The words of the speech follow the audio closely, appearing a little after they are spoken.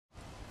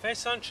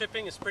Face-on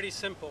chipping is pretty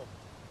simple.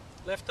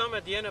 Left thumb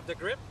at the end of the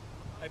grip,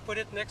 I put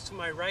it next to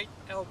my right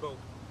elbow.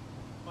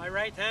 My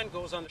right hand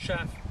goes on the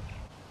shaft.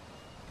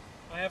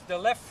 I have the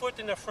left foot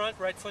in the front,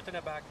 right foot in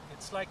the back.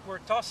 It's like we're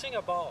tossing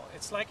a ball.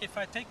 It's like if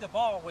I take the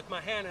ball with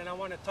my hand and I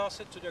want to toss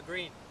it to the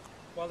green.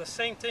 Well, the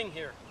same thing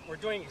here. We're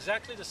doing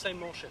exactly the same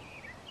motion.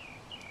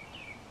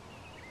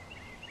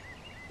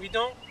 We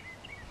don't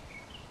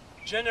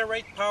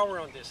generate power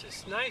on this.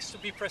 It's nice to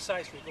be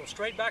precise. We go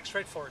straight back,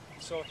 straight forward.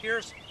 So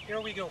here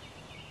we go.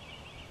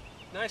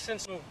 Nice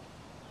and smooth.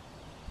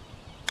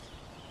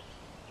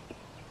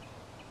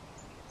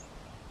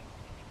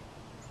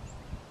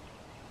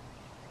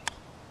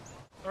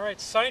 All right,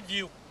 side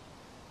view.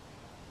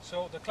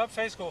 So the club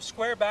face goes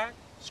square back,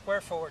 square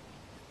forward.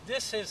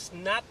 This is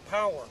not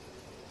power.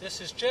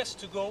 This is just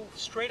to go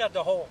straight at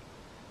the hole.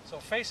 So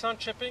face-on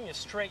chipping is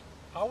straight.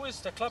 Always,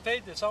 the club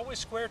head is always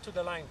square to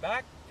the line,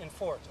 back and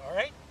forth, all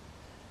right?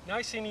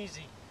 Nice and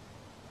easy.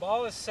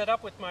 Ball is set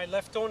up with my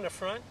left toe in the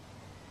front.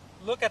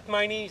 Look at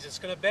my knees, it's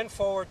gonna bend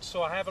forward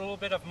so I have a little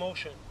bit of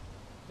motion.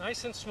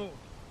 Nice and smooth.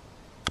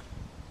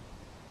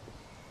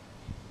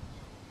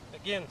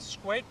 Again,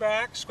 straight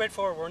back, straight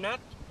forward.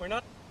 We're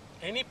not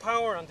any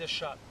power on this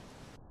shot.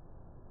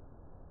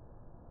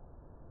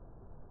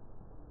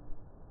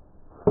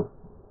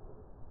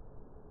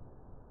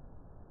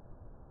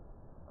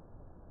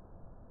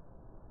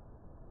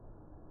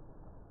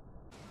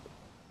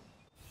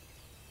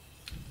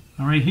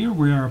 All right, here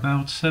we are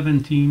about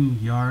 17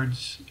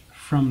 yards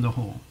from the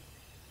hole.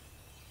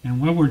 And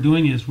what we're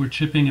doing is we're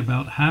chipping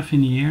about half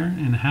in the air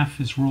and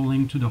half is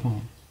rolling to the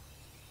hole.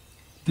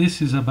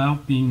 This is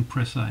about being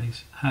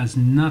precise, has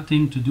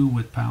nothing to do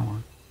with power.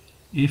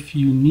 If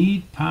you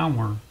need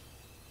power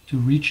to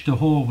reach the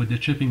hole with the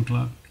chipping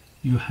club,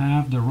 you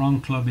have the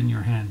wrong club in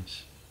your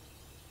hands.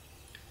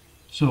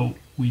 So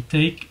we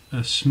take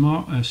a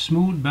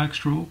smooth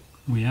backstroke,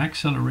 we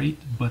accelerate,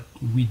 but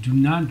we do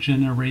not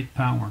generate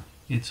power.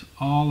 It's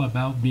all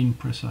about being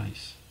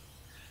precise.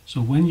 So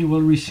when you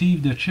will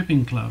receive the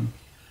chipping club,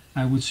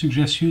 I would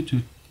suggest you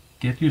to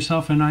get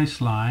yourself a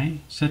nice lie,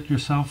 set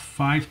yourself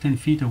 5-10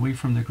 feet away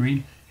from the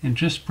green, and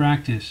just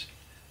practice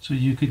so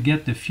you could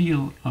get the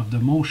feel of the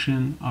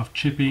motion of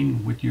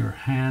chipping with your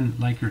hand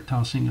like you're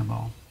tossing a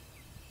ball.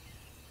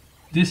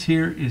 This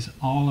here is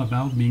all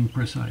about being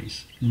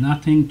precise,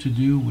 nothing to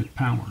do with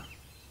power.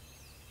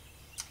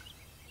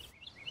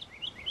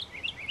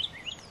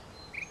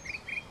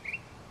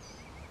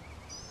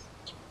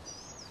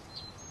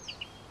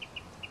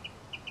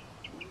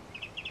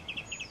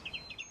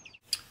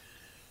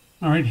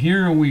 All right,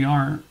 here we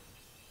are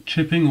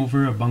chipping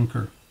over a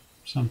bunker.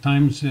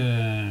 Sometimes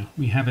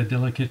we have a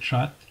delicate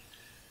shot,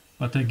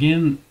 but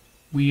again,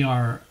 we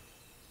are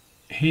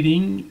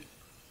hitting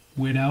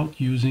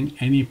without using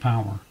any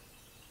power.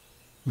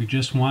 We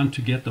just want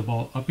to get the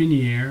ball up in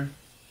the air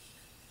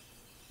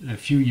a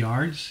few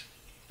yards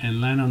and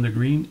land on the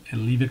green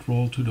and leave it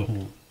roll to the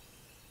hole.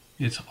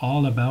 It's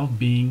all about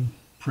being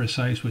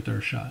precise with our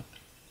shot.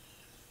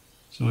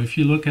 So if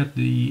you look at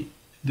the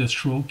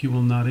stroke, you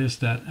will notice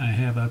that I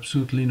have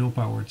absolutely no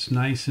power. It's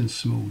nice and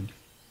smooth.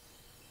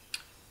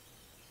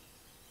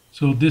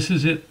 So this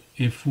is it.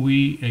 If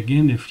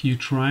you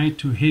try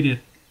to hit it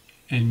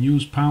and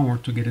use power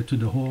to get it to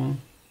the hole,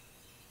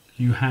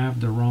 you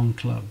have the wrong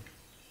club.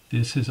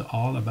 This is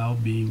all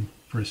about being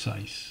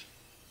precise.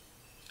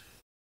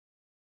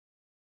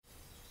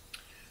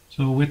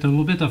 So with a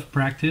little bit of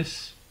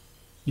practice,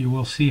 you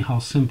will see how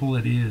simple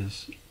it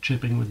is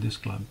chipping with this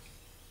club.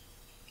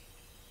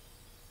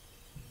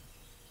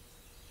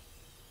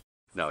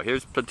 Now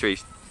here's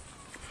Patrice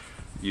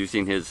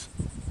using his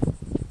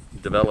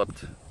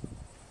developed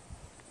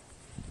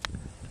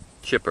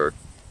chipper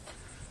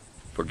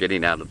for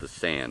getting out of the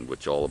sand,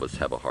 which all of us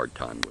have a hard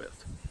time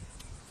with.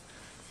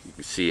 You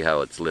can see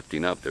how it's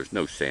lifting up. There's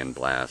no sand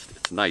blast.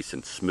 It's nice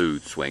and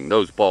smooth swing.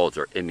 Those balls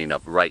are ending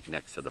up right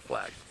next to the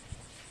flag.